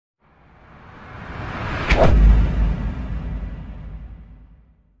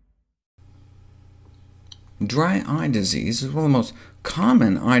Dry eye disease is one of the most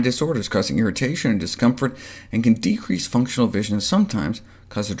common eye disorders, causing irritation and discomfort, and can decrease functional vision and sometimes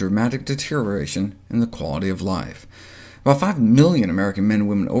cause a dramatic deterioration in the quality of life. About 5 million American men and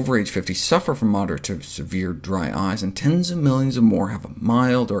women over age 50 suffer from moderate to severe dry eyes, and tens of millions of more have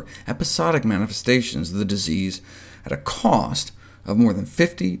mild or episodic manifestations of the disease at a cost of more than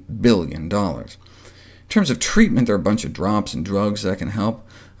 $50 billion. In terms of treatment, there are a bunch of drops and drugs that can help.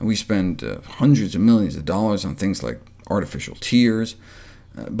 We spend hundreds of millions of dollars on things like artificial tears,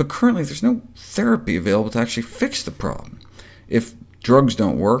 but currently there's no therapy available to actually fix the problem. If drugs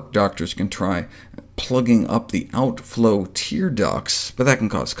don't work, doctors can try plugging up the outflow tear ducts, but that can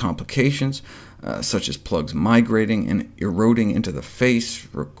cause complications, such as plugs migrating and eroding into the face,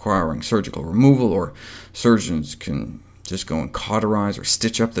 requiring surgical removal, or surgeons can just go and cauterize or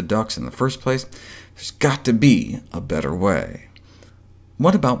stitch up the ducts in the first place. There's got to be a better way.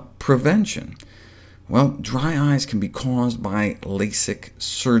 What about prevention? Well, dry eyes can be caused by LASIK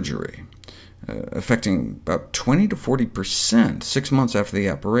surgery, affecting about 20 to 40% 6 months after the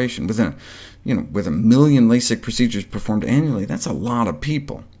operation. With a million LASIK procedures performed annually, that's a lot of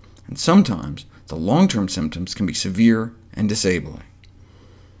people, and sometimes the long-term symptoms can be severe and disabling.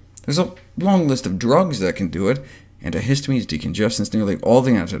 There's a long list of drugs that can do it: antihistamines, decongestants, nearly all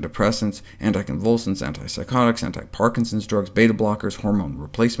the antidepressants, anticonvulsants, antipsychotics, anti-Parkinson's drugs, beta blockers, hormone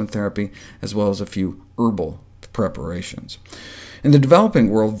replacement therapy, as well as a few herbal preparations. In the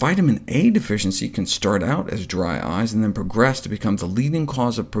developing world, vitamin A deficiency can start out as dry eyes and then progress to become the leading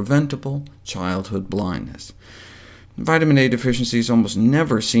cause of preventable childhood blindness. Vitamin A deficiency is almost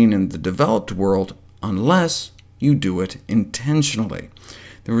never seen in the developed world unless you do it intentionally.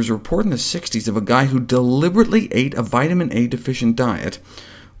 There was a report in the 60s of a guy who deliberately ate a vitamin A deficient diet,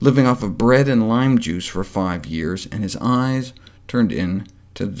 living off of bread and lime juice for 5 years, and his eyes turned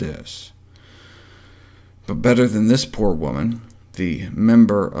into this. But better than this poor woman, the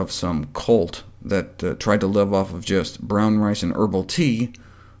member of some cult that tried to live off of just brown rice and herbal tea,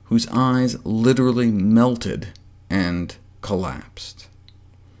 whose eyes literally melted and collapsed.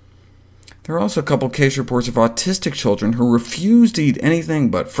 There are also a couple case reports of autistic children who refused to eat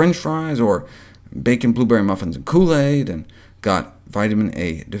anything but French fries or bacon, blueberry muffins, and Kool-Aid, and got vitamin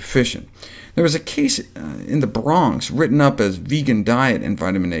A deficient. There was a case in the Bronx written up as vegan diet and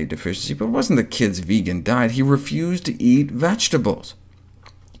vitamin A deficiency, but it wasn't the kid's vegan diet. He refused to eat vegetables,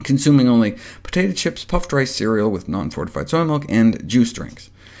 consuming only potato chips, puffed rice cereal with non-fortified soy milk, and juice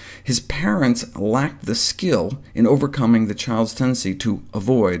drinks. His parents lacked the skill in overcoming the child's tendency to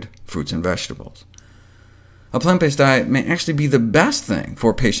avoid fruits and vegetables. A plant-based diet may actually be the best thing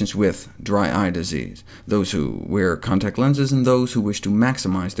for patients with dry eye disease, those who wear contact lenses, and those who wish to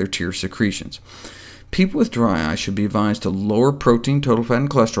maximize their tear secretions. People with dry eye should be advised to lower protein, total fat,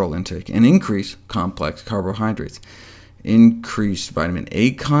 and cholesterol intake, and increase complex carbohydrates. Increase vitamin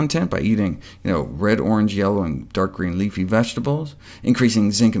A content by eating red, orange, yellow, and dark green leafy vegetables,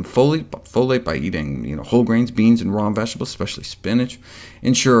 increasing zinc and folate by eating whole grains, beans, and raw vegetables, especially spinach.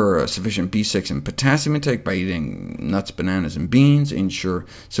 Ensure sufficient B6 and potassium intake by eating nuts, bananas, and beans. Ensure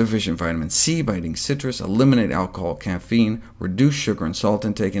sufficient vitamin C by eating citrus. Eliminate alcohol, caffeine, reduce sugar and salt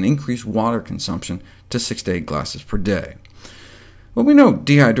intake, and increase water consumption to 6 to 8 glasses per day. Well, we know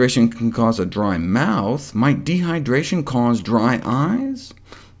dehydration can cause a dry mouth. Might dehydration cause dry eyes?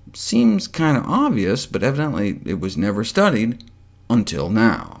 Seems kind of obvious, but evidently it was never studied until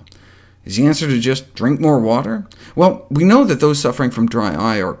now. Is the answer to just drink more water? Well, we know that those suffering from dry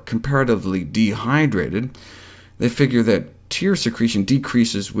eye are comparatively dehydrated. They figure that tear secretion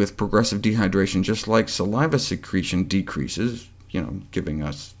decreases with progressive dehydration, just like saliva secretion decreases, giving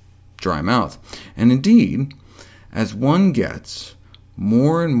us dry mouth. And indeed, as one gets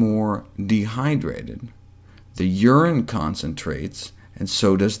more and more dehydrated, the urine concentrates, and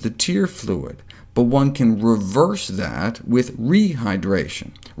so does the tear fluid. But one can reverse that with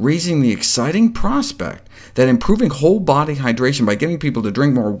rehydration, raising the exciting prospect that improving whole-body hydration by getting people to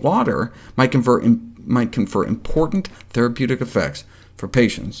drink more water might confer important therapeutic effects for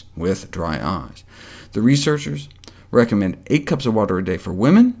patients with dry eyes. The researchers recommend 8 cups of water a day for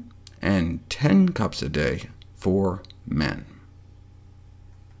women and 10 cups a day for men.